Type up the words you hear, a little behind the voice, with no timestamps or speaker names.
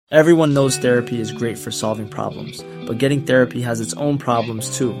Everyone knows therapy is great for solving problems, but getting therapy has its own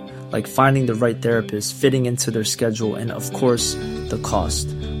problems too, like finding the right therapist, fitting into their schedule, and of course, the cost.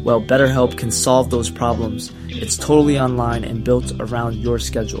 Well, BetterHelp can solve those problems. It's totally online and built around your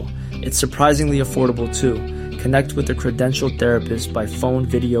schedule. It's surprisingly affordable too. Connect with a credentialed therapist by phone,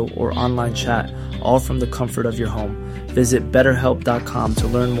 video, or online chat, all from the comfort of your home. Visit BetterHelp.com to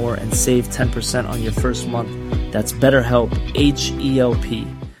learn more and save 10% on your first month. That's BetterHelp, H-E-L-P.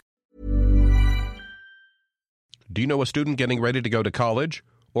 Do you know a student getting ready to go to college?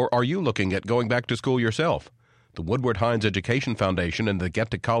 Or are you looking at going back to school yourself? The Woodward Hines Education Foundation and the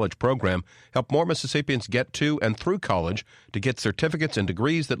Get to College program help more Mississippians get to and through college to get certificates and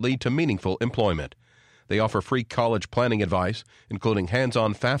degrees that lead to meaningful employment. They offer free college planning advice, including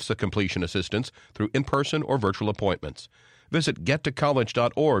hands-on FAFSA completion assistance through in-person or virtual appointments. Visit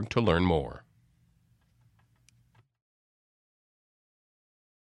gettocollege.org to learn more.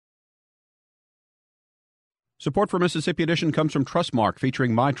 Support for Mississippi Edition comes from Trustmark,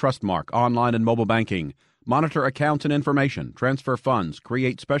 featuring My Trustmark online and mobile banking. Monitor accounts and information, transfer funds,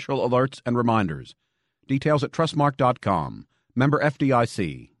 create special alerts and reminders. Details at trustmark.com. Member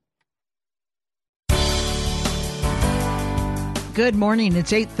FDIC. Good morning.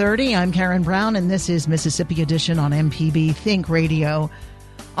 It's 8:30. I'm Karen Brown, and this is Mississippi Edition on MPB Think Radio.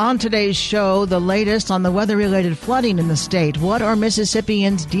 On today's show, the latest on the weather-related flooding in the state. What are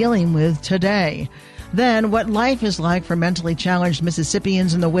Mississippians dealing with today? Then, what life is like for mentally challenged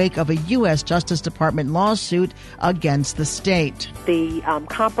Mississippians in the wake of a U.S. Justice Department lawsuit against the state. The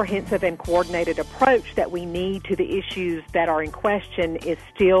comprehensive and coordinated approach that we need to the issues that are in question is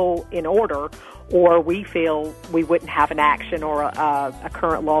still in order, or we feel we wouldn't have an action or a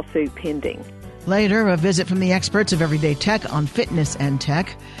current lawsuit pending. Later, a visit from the experts of Everyday Tech on fitness and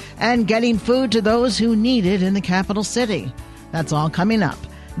tech, and getting food to those who need it in the capital city. That's all coming up.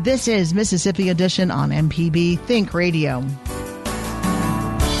 This is Mississippi Edition on MPB Think Radio.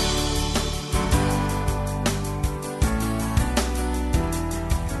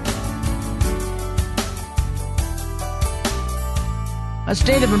 A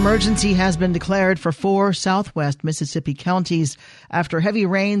state of emergency has been declared for 4 southwest Mississippi counties after heavy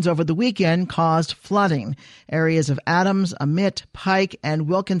rains over the weekend caused flooding. Areas of Adams, Amite, Pike, and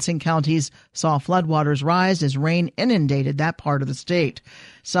Wilkinson counties saw floodwaters rise as rain inundated that part of the state.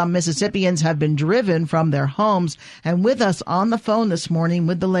 Some Mississippians have been driven from their homes, and with us on the phone this morning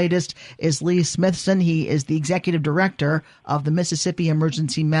with the latest is Lee Smithson. He is the executive director of the Mississippi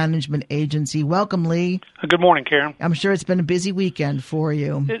Emergency Management Agency. Welcome, Lee. Good morning, Karen. I'm sure it's been a busy weekend for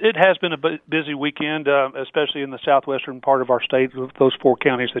you. It has been a busy weekend, especially in the southwestern part of our state, those 4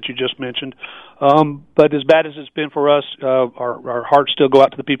 counties that you just mentioned. But as bad as it's been for us, our hearts still go out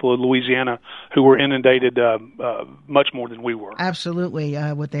to the people of Louisiana who were inundated much more than we were. Absolutely.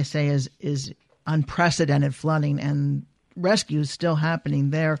 What they say is unprecedented flooding, and rescues still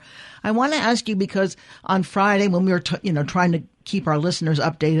happening there. I want to ask you, because on Friday when we were trying to keep our listeners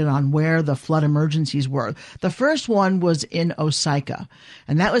updated on where the flood emergencies were, the first one was in Osika,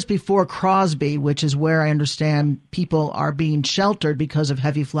 and that was before Crosby, which is where I understand people are being sheltered because of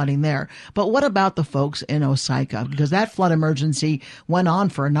heavy flooding there. But what about the folks in Osika? Because that flood emergency went on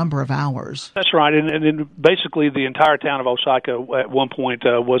for a number of hours. That's right, and basically the entire town of Osika at one point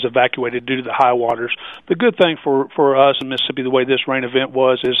was evacuated due to the high waters. The good thing for us in Mississippi, the way this rain event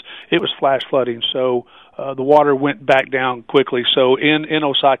was, is it was flash flooding, so the water went back down quickly. So in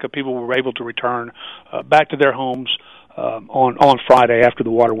Osika, people were able to return back to their homes on Friday after the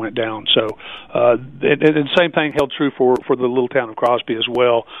water went down. So and the same thing held true for the little town of Crosby as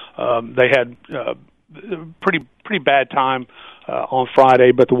well. They had pretty bad time on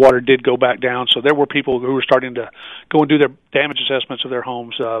Friday, but the water did go back down. So there were people who were starting to go and do their damage assessments of their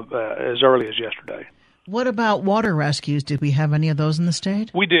homes as early as yesterday. What about water rescues? Did we have any of those in the state?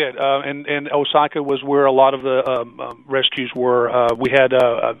 We did, and Osika was where a lot of the rescues were. We had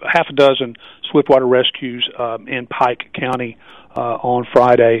half a dozen swiftwater rescues in Pike County on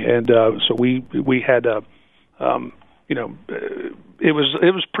Friday, and so we had, it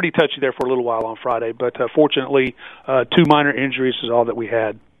was pretty touchy there for a little while on Friday, but fortunately, 2 minor injuries is all that we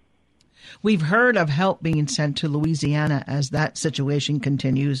had. We've heard of help being sent to Louisiana as that situation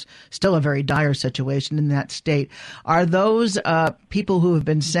continues, still a very dire situation in that state. Are those people who have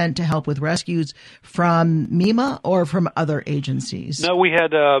been sent to help with rescues from MEMA or from other agencies? No, we had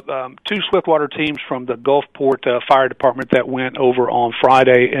 2 swiftwater teams from the Gulfport Fire Department that went over on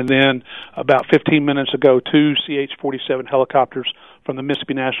Friday, and then about 15 minutes ago, 2 CH-47 helicopters from the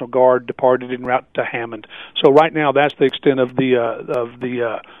Mississippi National Guard departed en route to Hammond. So right now, that's the extent of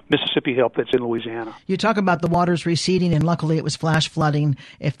the Mississippi help that's in Louisiana. You talk about the waters receding, and luckily it was flash flooding,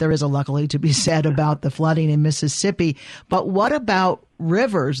 if there is a luckily to be said about the flooding in Mississippi. But what about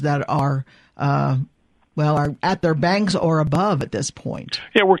rivers that are at their banks or above at this point?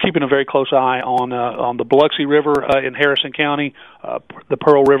 Yeah, we're keeping a very close eye on the Biloxi River in Harrison County, the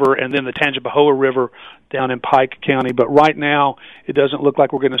Pearl River, and then the Tangipahoa River down in Pike County. But right now, it doesn't look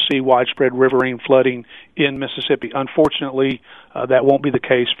like we're going to see widespread riverine flooding in Mississippi. Unfortunately, that won't be the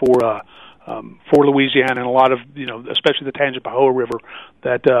case for Louisiana, and a lot of, especially the Tangipahoa River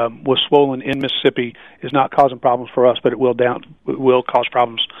that was swollen in Mississippi is not causing problems for us, but it will cause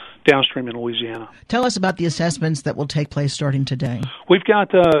problems downstream in Louisiana. Tell us about the assessments that will take place starting today. We've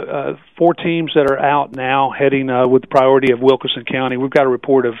got 4 teams that are out now heading with the priority of Wilkinson County. We've got a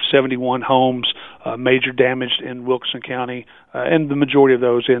report of 71 homes major damaged in Wilkinson County, and the majority of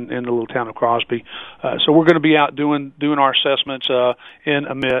those in the little town of Crosby. So we're going to be out doing our assessments in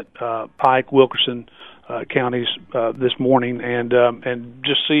Amite, Pike, Wilkinson counties this morning, and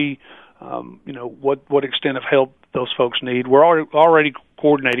just see what extent of help those folks need. We're already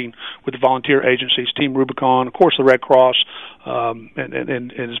coordinating with the volunteer agencies, Team Rubicon, of course the Red Cross,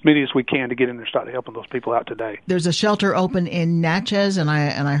 and as many as we can to get in there and start helping those people out today. There's a shelter open in Natchez, and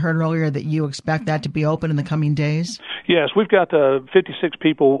I heard earlier that you expect that to be open in the coming days? Yes, we've got 56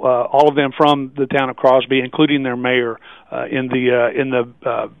 people, all of them from the town of Crosby, including their mayor, in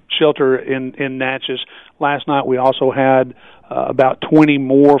the shelter in Natchez. Last night we also had about 20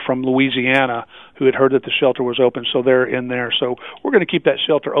 more from Louisiana who had heard that the shelter was open, so they're in there. So we're going to keep that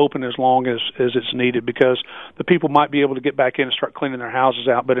shelter open as long as it's needed, because the people might be able to get back in and start cleaning their houses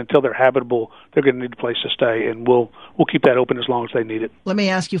out, but until they're habitable, they're going to need a place to stay, and we'll keep that open as long as they need it. Let me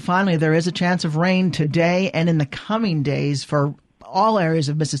ask you finally, there is a chance of rain today and in the coming days for all areas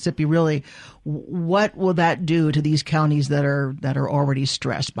of Mississippi, really. What will that do to these counties that are already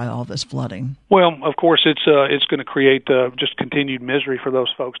stressed by all this flooding? Well, of course, it's going to create just continued misery for those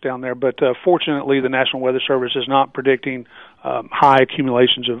folks down there. But fortunately, the National Weather Service is not predicting high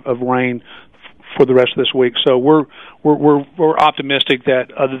accumulations of rain for the rest of this week. So we're optimistic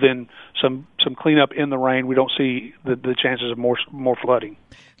that other than some cleanup in the rain, we don't see the chances of more flooding.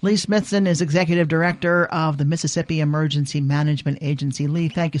 Lee Smithson is Executive Director of the Mississippi Emergency Management Agency. Lee,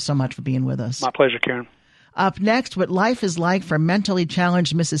 thank you so much for being with us. My pleasure, Karen. Up next, what life is like for mentally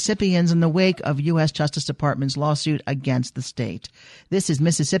challenged Mississippians in the wake of U.S. Justice Department's lawsuit against the state. This is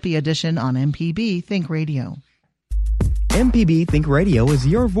Mississippi Edition on MPB Think Radio. MPB Think Radio is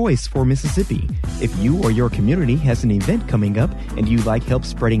your voice for Mississippi. If you or your community has an event coming up and you'd like help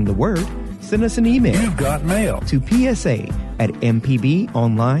spreading the word, send us an email. You've got mail. To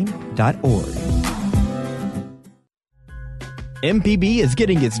psa@mpbonline.org. MPB is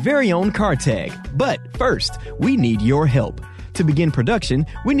getting its very own car tag. But first, we need your help. To begin production,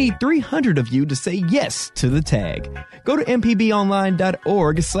 we need 300 of you to say yes to the tag. Go to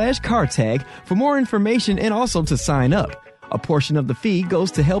mpbonline.org/car tag for more information and also to sign up. A portion of the fee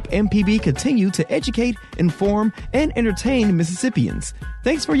goes to help MPB continue to educate, inform, and entertain Mississippians.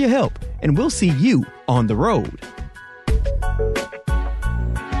 Thanks for your help, and we'll see you on the road.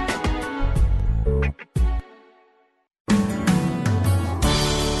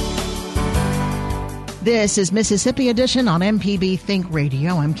 This is Mississippi Edition on MPB Think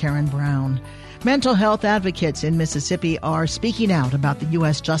Radio. I'm Karen Brown. Mental health advocates in Mississippi are speaking out about the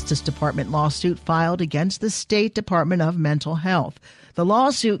U.S. Justice Department lawsuit filed against the State Department of Mental Health. The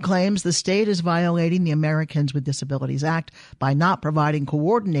lawsuit claims the state is violating the Americans with Disabilities Act by not providing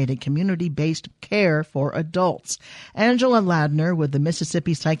coordinated community-based care for adults. Angela Ladner with the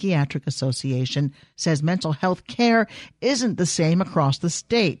Mississippi Psychiatric Association says mental health care isn't the same across the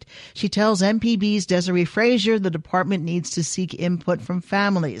state. She tells MPB's Desiree Frazier the department needs to seek input from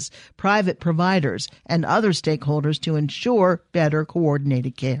families, private providers, and other stakeholders to ensure better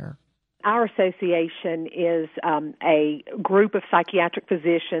coordinated care. Our association is a group of psychiatric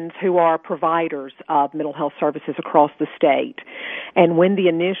physicians who are providers of mental health services across the state. And when the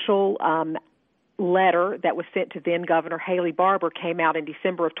initial letter that was sent to then Governor Haley Barbour came out in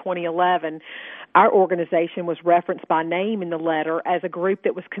December of 2011, our organization was referenced by name in the letter as a group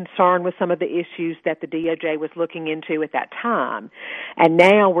that was concerned with some of the issues that the DOJ was looking into at that time. And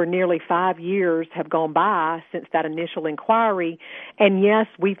now we're nearly 5 years have gone by since that initial inquiry, and yes,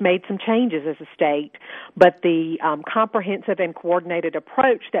 we've made some changes as a state, but the comprehensive and coordinated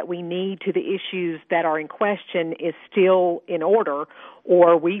approach that we need to the issues that are in question is still in order,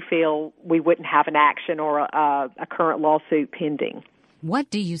 or we feel we wouldn't have an action or a current lawsuit pending. What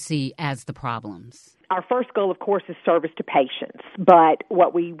do you see as the problems? Our first goal, of course, is service to patients, but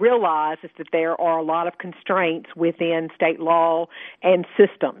what we realize is that there are a lot of constraints within state law and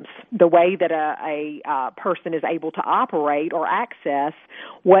systems. The way that a person is able to operate or access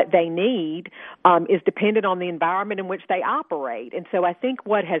what they need is dependent on the environment in which they operate. And so I think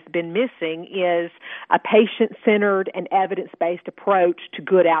what has been missing is a patient-centered and evidence-based approach to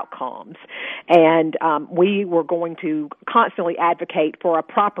good outcomes. And we were going to constantly advocate for a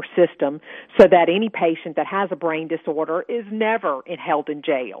proper system so that any patient that has a brain disorder is never held in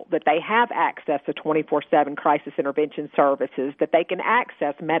jail, that they have access to 24/7 crisis intervention services, that they can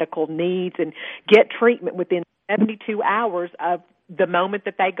access medical needs and get treatment within 72 hours of the moment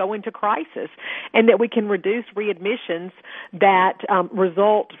that they go into crisis, and that we can reduce readmissions that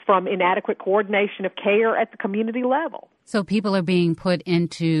result from inadequate coordination of care at the community level. So people are being put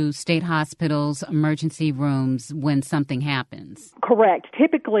into state hospitals, emergency rooms when something happens. Correct.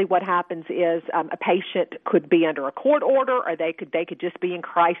 Typically what happens is a patient could be under a court order, or they could just be in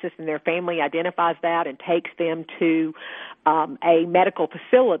crisis, and their family identifies that and takes them to a medical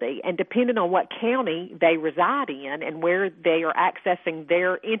facility. And depending on what county they reside in and where they are accessing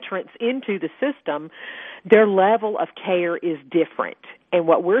their entrance into the system, their level of care is different. And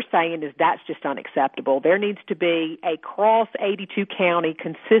what we're saying is that's just unacceptable. There needs to be a cross 82 county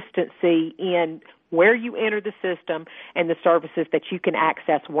consistency in where you enter the system and the services that you can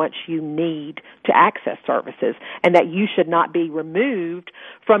access once you need to access services, and that you should not be removed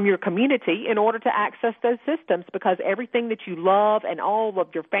from your community in order to access those systems, because everything that you love and all of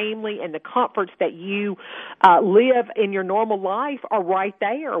your family and the comforts that you live in your normal life are right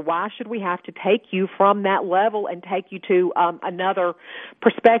there. Why should we have to take you from that level and take you to another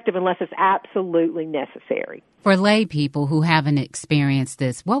perspective unless it's absolutely necessary? For lay people who haven't experienced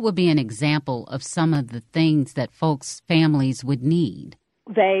this, what would be an example of some of the things that folks' families would need?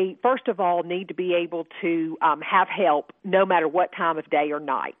 They, first of all, need to be able to have help no matter what time of day or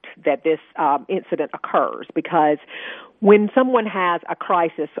night that this incident occurs, because when someone has a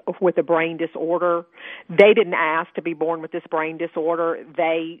crisis with a brain disorder, they didn't ask to be born with this brain disorder.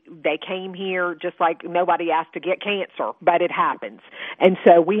 They came here just like nobody asked to get cancer, but it happens. And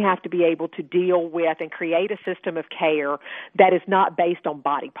so we have to be able to deal with and create a system of care that is not based on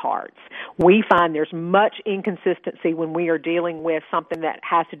body parts. We find there's much inconsistency when we are dealing with something that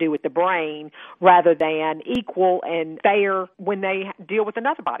has to do with the brain rather than equal and fair when they deal with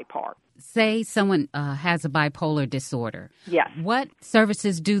another body part. Say someone has a bipolar disorder. Yes. What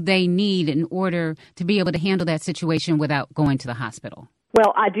services do they need in order to be able to handle that situation without going to the hospital?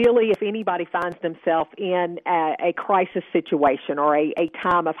 Well, ideally, if anybody finds themselves in a crisis situation or a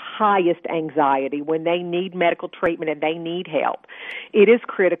time of highest anxiety when they need medical treatment and they need help, it is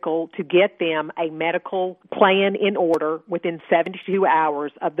critical to get them a medical plan in order within 72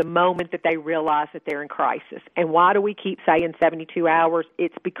 hours of the moment that they realize that they're in crisis. And why do we keep saying 72 hours?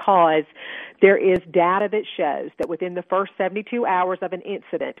 It's because there is data that shows that within the first 72 hours of an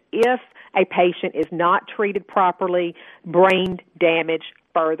incident, if a patient is not treated properly, brain damage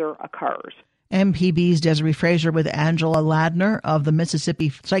further occurs. MPB's Desiree Fraser with Angela Ladner of the Mississippi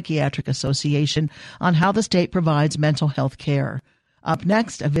Psychiatric Association on how the state provides mental health care. Up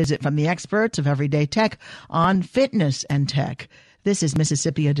next, a visit from the experts of Everyday Tech on fitness and tech. This is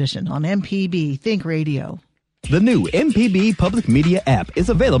Mississippi Edition on MPB Think Radio. The new MPB Public Media app is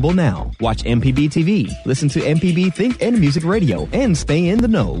available now. Watch MPB TV, listen to MPB Think and Music Radio, and stay in the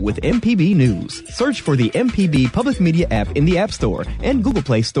know with MPB News. Search for the MPB Public Media app in the App Store and Google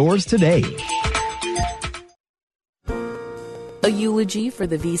Play stores today. A eulogy for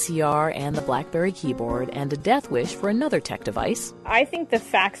the VCR and the BlackBerry keyboard, and a death wish for another tech device. I think the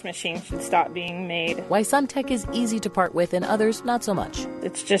fax machine should stop being made. Why some tech is easy to part with and others not so much.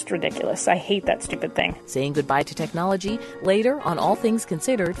 It's just ridiculous. I hate that stupid thing. Saying goodbye to technology later on All Things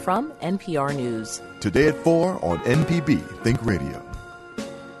Considered from NPR News. Today at 4 on MPB Think Radio.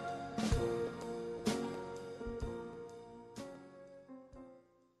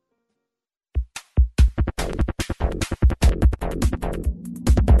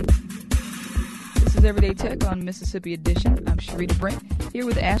 Everyday Tech on Mississippi Edition. I'm Sharita Brent here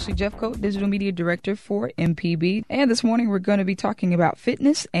with Ashley Jeffcoat, Digital Media Director for MPB. And this morning we're going to be talking about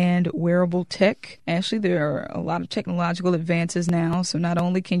fitness and wearable tech. Ashley, there are a lot of technological advances now. So not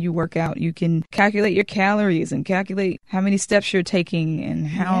only can you work out, you can calculate your calories and calculate how many steps you're taking and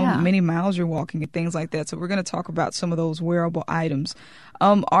how many miles you're walking and things like that. So we're going to talk about some of those wearable items.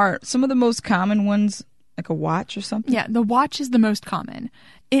 Are some of the most common ones like a watch or something? Yeah, the watch is the most common.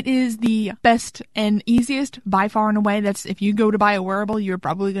 It is the best and easiest by far and away. That's if you go to buy a wearable, you're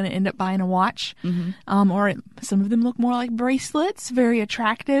probably going to end up buying a watch. Or some of them look more like bracelets, very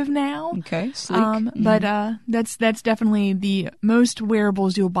attractive now. Okay, sleek. But that's definitely the most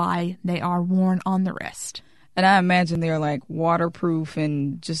wearables you'll buy. They are worn on the wrist. And I imagine they're like waterproof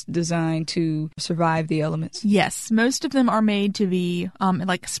and just designed to survive the elements. Yes, most of them are made to be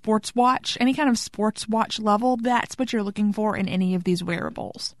like sports watch, any kind of sports watch level. That's what you're looking for in any of these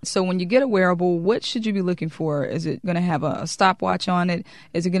wearables. So when you get a wearable, what should you be looking for? Is it going to have a stopwatch on it?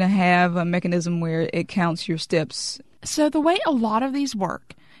 Is it going to have a mechanism where it counts your steps? So the way a lot of these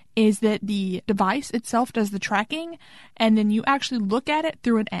work is that the device itself does the tracking, and then you actually look at it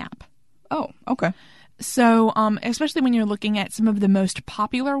through an app. Oh, okay. So, especially when you're looking at some of the most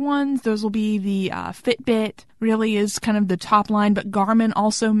popular ones, those will be the Fitbit, really is kind of the top line, but Garmin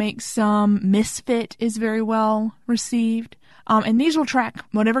also makes some. Misfit is very well received. And these will track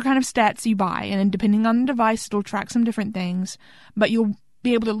whatever kind of stats you buy, and then depending on the device, it'll track some different things. But you'll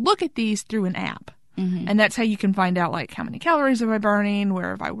be able to look at these through an app. And that's how you can find out, like, how many calories am I burning,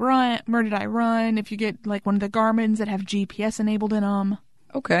 where did I run, if you get, like, one of the Garmins that have GPS enabled in them.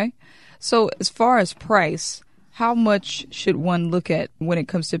 Okay. So as far as price, how much should one look at when it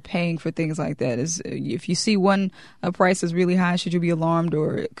comes to paying for things like that? If you see a price is really high, should you be alarmed,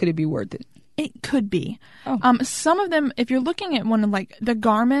 or could it be worth it? It could be. Some of them, if you're looking at one of like the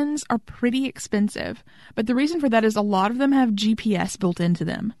Garmins, are pretty expensive. But the reason for that is a lot of them have GPS built into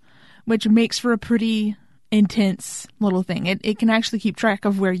them, which makes for a pretty intense little thing. It can actually keep track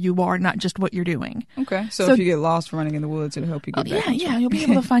of where you are, not just what you're doing. Okay. So if you get lost running in the woods, it'll help you get back. Yeah, you'll be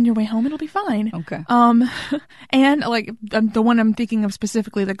able to find your way home. It'll be fine. Okay. And like the one I'm thinking of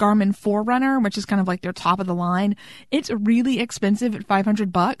specifically, the Garmin Forerunner, which is kind of like their top of the line. It's really expensive at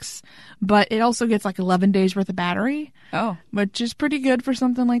 $500, but it also gets like 11 days worth of battery. Oh. Which is pretty good for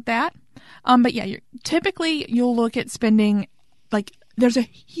something like that. But yeah, typically you'll look at spending like. There's a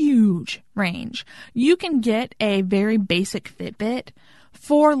huge range. You can get a very basic Fitbit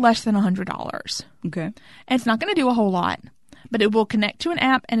for less than $100. Okay. And it's not going to do a whole lot, but it will connect to an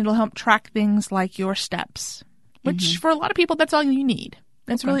app and it'll help track things like your steps, which for a lot of people, that's all you need.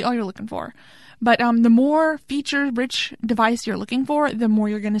 That's really all you're looking for. But the more feature-rich device you're looking for, the more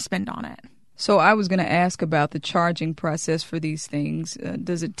you're going to spend on it. So I was going to ask about the charging process for these things.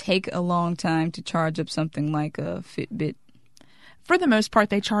 Does it take a long time to charge up something like a Fitbit? For the most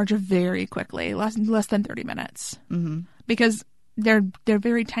part, they charge very quickly, less than 30 minutes. Because they're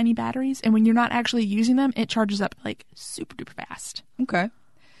very tiny batteries, and when you're not actually using them, it charges up like super duper fast. Okay.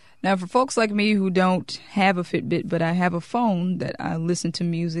 Now, for folks like me who don't have a Fitbit, but I have a phone that I listen to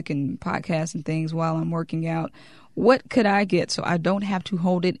music and podcasts and things while I'm working out, what could I get so I don't have to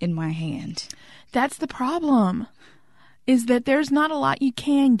hold it in my hand? That's the problem, is that there's not a lot you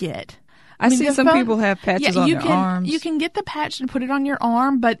can get. I see some people have patches on their arms. You can get the patch and put it on your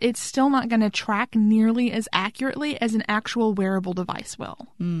arm, but it's still not going to track nearly as accurately as an actual wearable device will.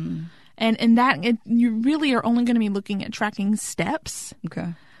 And in that, you really are only going to be looking at tracking steps.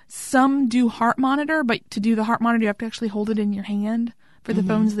 Okay. Some do heart monitor, but to do the heart monitor, you have to actually hold it in your hand for the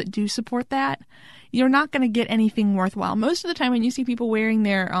phones that do support that. You're not going to get anything worthwhile. Most of the time when you see people wearing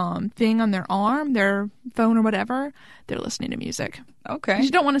their thing on their arm, their phone or whatever, they're listening to music. Okay. You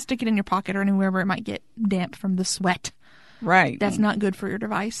don't want to stick it in your pocket or anywhere where it might get damp from the sweat. Right. That's not good for your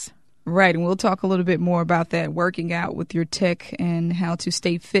device. Right, and we'll talk a little bit more about that, working out with your tech and how to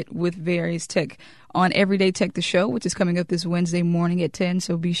stay fit with various tech on Everyday Tech, the show, which is coming up this Wednesday morning at 10,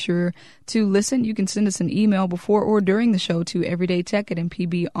 so be sure to listen. You can send us an email before or during the show to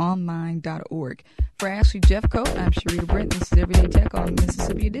everydaytech@mpbonline.org. For Ashley Jeffcoat, I'm Sharita Brent. This is Everyday Tech on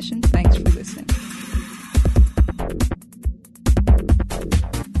Mississippi Edition. Thanks for listening.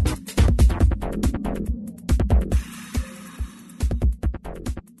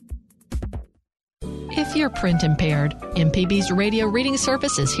 If you're print impaired, MPB's radio reading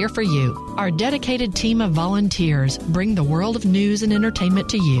service is here for you. Our dedicated team of volunteers bring the world of news and entertainment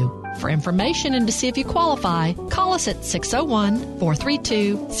to you. For information and to see if you qualify, call us at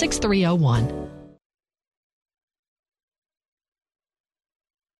 601-432-6301.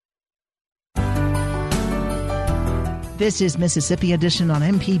 This is Mississippi Edition on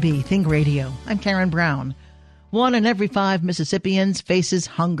MPB Think Radio. I'm Karen Brown. 1 in every 5 Mississippians faces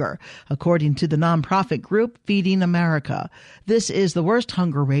hunger, according to the nonprofit group Feeding America. This is the worst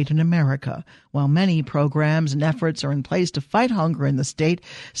hunger rate in America. While many programs and efforts are in place to fight hunger in the state,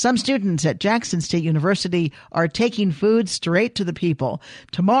 some students at Jackson State University are taking food straight to the people.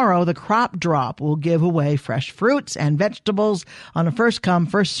 Tomorrow, the Crop Drop will give away fresh fruits and vegetables on a first-come,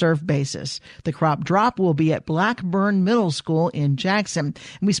 first-served basis. The Crop Drop will be at Blackburn Middle School in Jackson.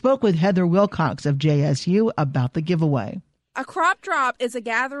 And we spoke with Heather Wilcox of JSU about the giveaway. A crop drop is a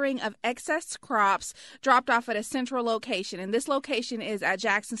gathering of excess crops dropped off at a central location, and this location is at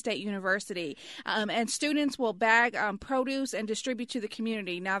Jackson State University. And students will bag produce and distribute to the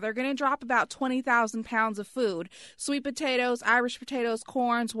community. Now, they're going to drop about 20,000 pounds of food: sweet potatoes, Irish potatoes,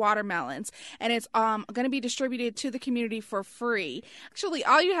 corns, watermelons, and it's going to be distributed to the community for free. Actually,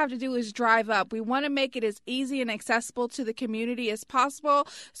 all you have to do is drive up. We want to make it as easy and accessible to the community as possible.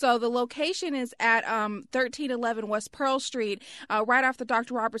 So the location is at 1311 West Pearl Street. Right off the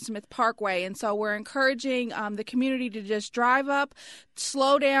Dr. Robert Smith Parkway. And so we're encouraging the community to just drive up,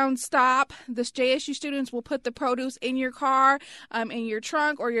 slow down, stop. The JSU students will put the produce in your car, in your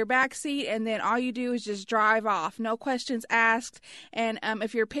trunk or your back seat, and then all you do is just drive off. No questions asked. And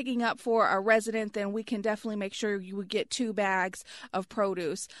if you're picking up for a resident, then we can definitely make sure you would get 2 bags of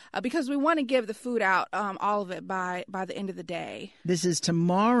produce because we want to give the food out, all of it, by the end of the day. This is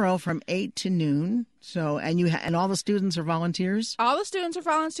tomorrow from 8 to noon. So, and all the students are volunteers? All the students are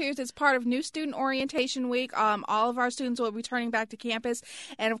volunteers. It's part of New Student Orientation Week. All of our students will be returning back to campus.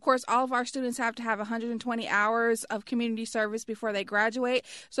 And, of course, all of our students have to have 120 hours of community service before they graduate.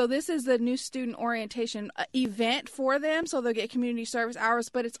 So this is the New Student Orientation event for them. So they'll get community service hours.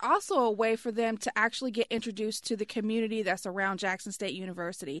 But it's also a way for them to actually get introduced to the community that's around Jackson State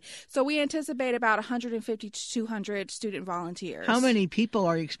University. So we anticipate about 150 to 200 student volunteers. How many people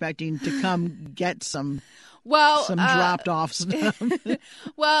are you expecting to come get some dropped off stuff?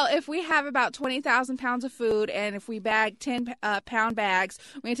 Well, if we have about 20,000 pounds of food, and if we bag 10-pound bags,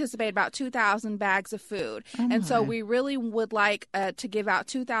 we anticipate about 2,000 bags of food. And so we really would like to give out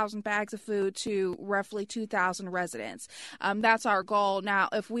 2,000 bags of food to roughly 2,000 residents. That's our goal. Now,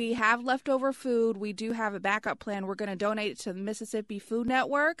 if we have leftover food, we do have a backup plan. We're going to donate it to the Mississippi Food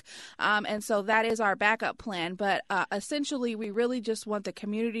Network. And so that is our backup plan. But essentially, we really just want the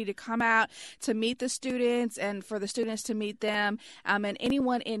community to come out to meet the students, and for the students to meet them, and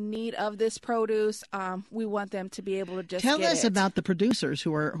anyone in need of this produce, we want them to be able to just tell us about the producers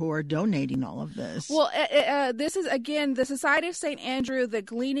who are donating all of this. Well, this is again the Society of St. Andrew, the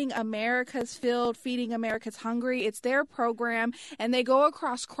Gleaning America's Field, Feeding America's Hungry. It's their program, and they go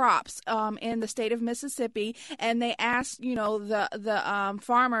across crops in the state of Mississippi, and they ask the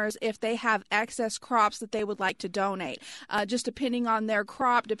farmers if they have excess crops that they would like to donate. Just depending on their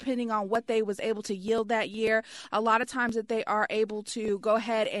crop, depending on what they was able to yield that year. A lot of times that they are able to go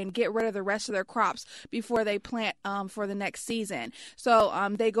ahead and get rid of the rest of their crops before they plant for the next season. So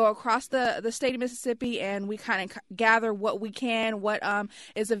they go across the state of Mississippi, and we kind of gather what we can, what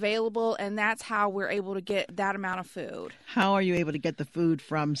is available, and that's how we're able to get that amount of food. How are you able to get the food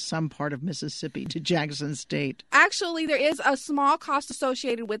from some part of Mississippi to Jackson State? Actually, there is a small cost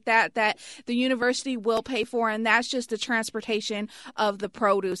associated with that the university will pay for, and that's just the transportation of the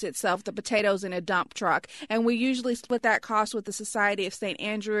produce itself, the potatoes in a dump truck. And we usually split that cost with the Society of St.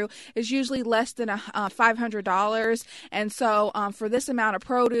 Andrew. It's usually less than $500. And so for this amount of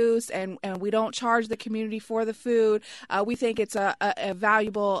produce, and we don't charge the community for the food, we think it's a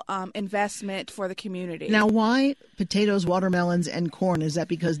valuable investment for the community. Now, why potatoes, watermelons, and corn? Is that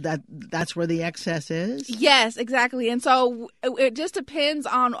because that's where the excess is? Yes, exactly. And so it just depends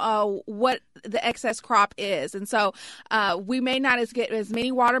on what the excess crop is. And so we may not get as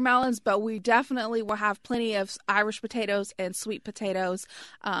many watermelons, but we definitely will have plenty of Irish potatoes and sweet potatoes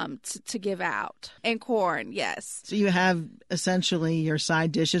to give out. And corn, yes. So you have essentially your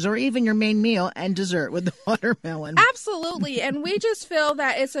side dishes or even your main meal and dessert with the watermelon. Absolutely. And we just feel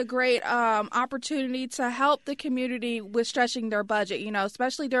that it's a great opportunity to help the community with stretching their budget,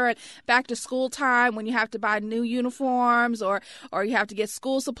 especially during back to school time when you have to buy new uniforms or you have to get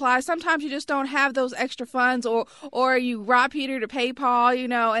school supplies. Sometimes you just don't have those extra funds or you rob Peter to pay Paul,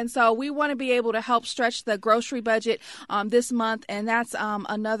 and so we want to be able to help stretch the grocery budget this month, and that's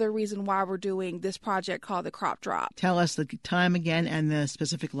another reason why we're doing this project called the Crop Drop. Tell us the time again and the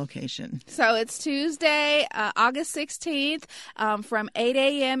specific location. So it's Tuesday, August 16th, from 8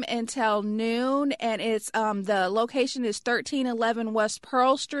 a.m. until noon, and it's the location is 1311 West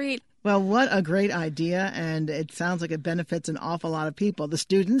Pearl Street. Well, what a great idea, and it sounds like it benefits an awful lot of people. The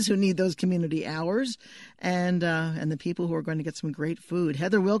students who need those community hours and the people who are going to get some great food.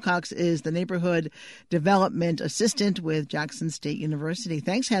 Heather Wilcox is the Neighborhood Development Assistant with Jackson State University.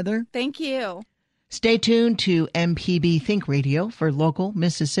 Thanks, Heather. Thank you. Stay tuned to MPB Think Radio for local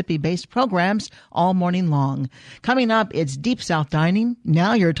Mississippi-based programs all morning long. Coming up, it's Deep South Dining.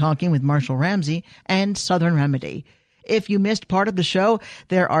 Now you're talking with Marshall Ramsey and Southern Remedy. If you missed part of the show,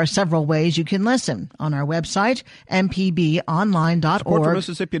 there are several ways you can listen. On our website, mpbonline.org. Support for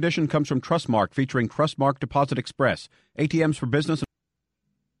Mississippi Edition comes from Trustmark, featuring Trustmark Deposit Express, ATMs for business.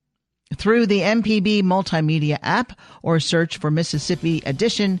 Through the MPB Multimedia app or search for Mississippi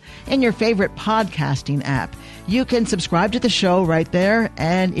Edition in your favorite podcasting app. You can subscribe to the show right there,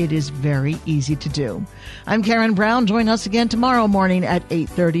 and it is very easy to do. I'm Karen Brown. Join us again tomorrow morning at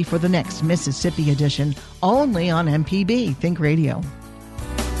 8:30 for the next Mississippi Edition, only on MPB Think Radio.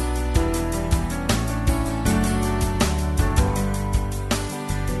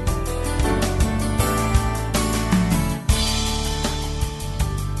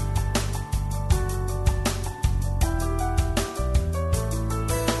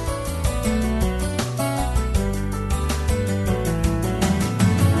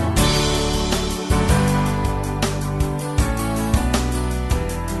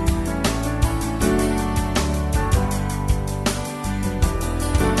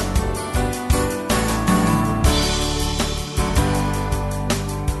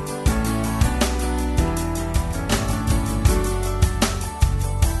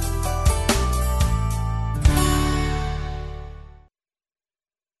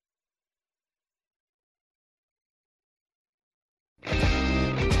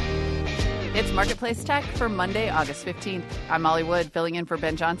 It's Marketplace Tech for Monday, August 15th. I'm Molly Wood, filling in for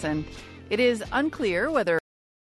Ben Johnson. It is unclear whether